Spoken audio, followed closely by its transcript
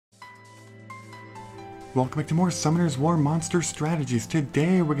Welcome back to more Summoner's War Monster Strategies.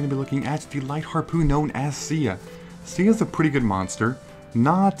 Today we're going to be looking at the Light Harpu known as Sia. Sia is a pretty good monster,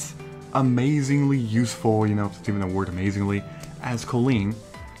 not amazingly useful, you know, if it's even a word amazingly, as Colleen,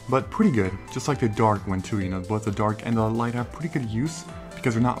 but pretty good, just like the Dark one too, you know, both the Dark and the Light have pretty good use,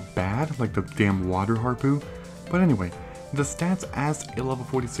 because they're not bad, like the damn Water Harpu. But anyway, the stats as a level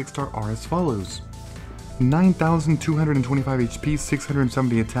 46 star are as follows. 9,225 HP,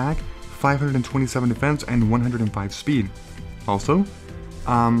 670 attack, 527 defense, and 105 speed. Also,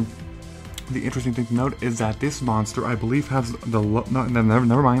 the interesting thing to note is that this monster, I believe, has the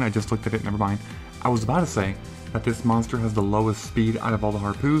never mind, I just looked at it, never mind. I was about to say that this monster has the lowest speed out of all the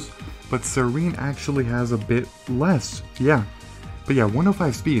Harpus, but Serene actually has a bit less, yeah. But yeah,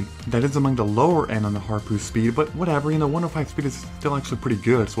 105 speed, that is among the lower end on the Harpu speed, but whatever, you know, 105 speed is still actually pretty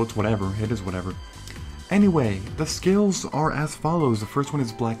good, so it's whatever, it is whatever. Anyway, the skills are as follows. The first one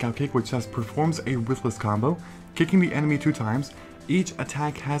is Blackout Kick, which says performs a ruthless combo, kicking the enemy 2 times. Each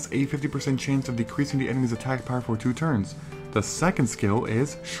attack has a 50% chance of decreasing the enemy's attack power for 2 turns. The second skill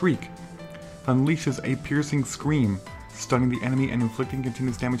is Shriek. Unleashes a piercing scream, stunning the enemy and inflicting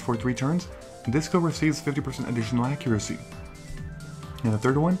continuous damage for 3 turns. This skill receives 50% additional accuracy. And the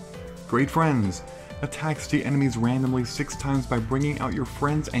third one, Great Friends. Attacks the enemies randomly 6 times by bringing out your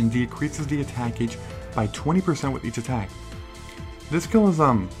friends and decreases the attack gauge by 20% with each attack. This skill is,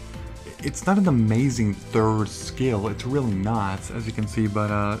 it's not an amazing third skill, it's really not, as you can see,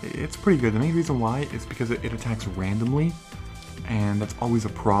 but it's pretty good. The main reason why is because it attacks randomly, and that's always a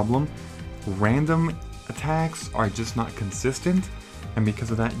problem. Random attacks are just not consistent, and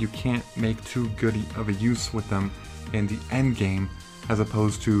because of that you can't make too good of a use with them in the end game, as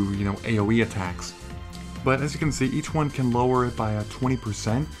opposed to, you know, AoE attacks. But as you can see, each one can lower it by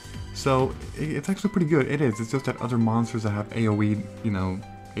 20%, so it's actually pretty good. It is, it's just that other monsters that have AoE, you know,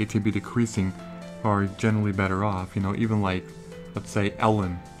 ATB decreasing are generally better off, you know, even like, let's say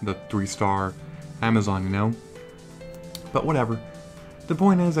Ellen, the 3-star Amazon, you know? But whatever. The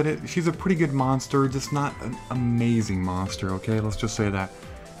point is that she's a pretty good monster, just not an amazing monster, okay? Let's just say that.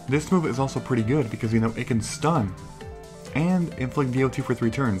 This move is also pretty good because, you know, it can stun and inflict DOT for 3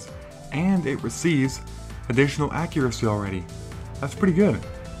 turns, and it receives additional accuracy already. That's pretty good.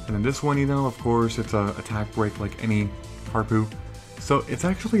 And then this one, you know, of course, it's a attack break like any Harpu. So it's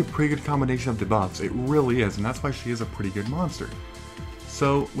actually a pretty good combination of debuffs. It really is, and that's why she is a pretty good monster.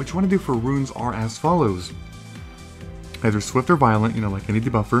 So what you want to do for runes are as follows. Either Swift or Violent, you know, like any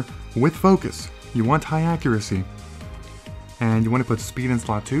debuffer, with Focus. You want high accuracy. And you want to put Speed in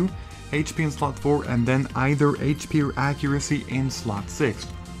slot 2, HP in slot 4, and then either HP or Accuracy in slot 6.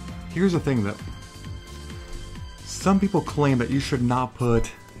 Here's the thing though. Some people claim that you should not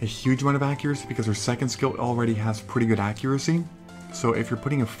put a huge amount of accuracy because her second skill already has pretty good accuracy. So if you're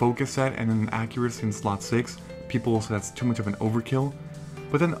putting a focus set and an accuracy in slot 6, people will say that's too much of an overkill.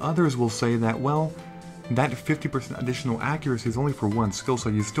 But then others will say that, well, that 50% additional accuracy is only for one skill, so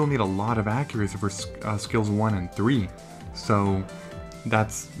you still need a lot of accuracy for skills 1 and 3. So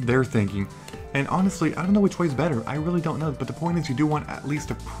that's their thinking. And honestly, I don't know which way is better. I really don't know. But the point is, you do want at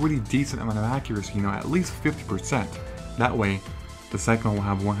least a pretty decent amount of accuracy, you know, at least 50%. That way, the second one will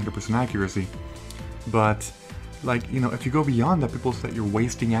have 100% accuracy. But, like, you know, if you go beyond that, people say that you're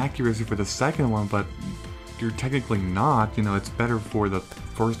wasting accuracy for the second one, but you're technically not. You know, it's better for the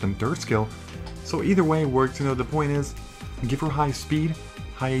first and third skill. So either way works, you know, the point is, give her high speed,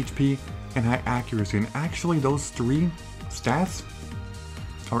 high HP, and high accuracy. And actually, those 3 stats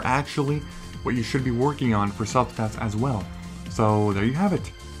are actually what you should be working on for self-stats as well. So there you have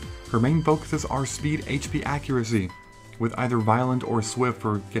it. Her main focuses are speed, HP, accuracy, with either Violent or Swift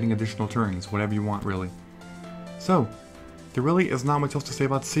for getting additional turns, whatever you want really. So, there really is not much else to say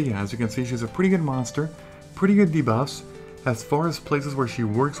about Sia. As you can see, she's a pretty good monster, pretty good debuffs. As far as places where she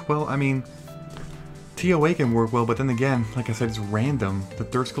works well, I mean, TOA can work well, but then again, like I said, it's random. The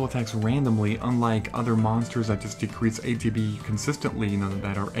third skill attacks randomly, unlike other monsters that just decrease ATB consistently, you know,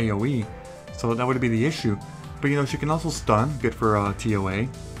 that are AoE. So that would be the issue. But, you know, she can also stun, good for TOA.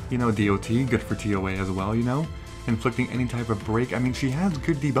 You know, DOT, good for TOA as well, you know. Inflicting any type of break. I mean, she has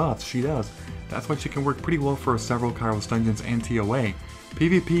good debuffs, she does. That's why she can work pretty well for several Kairos dungeons and TOA.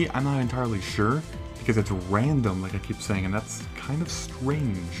 PvP, I'm not entirely sure, because it's random, like I keep saying, and that's kind of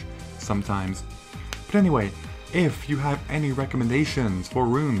strange sometimes. But anyway, if you have any recommendations for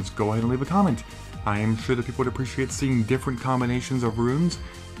runes, go ahead and leave a comment. I am sure that people would appreciate seeing different combinations of runes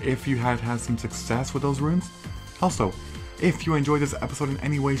if you have had some success with those runes. Also, if you enjoyed this episode in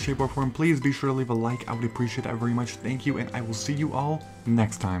any way, shape, or form, please be sure to leave a like. I would appreciate that very much. Thank you, and I will see you all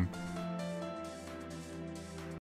next time.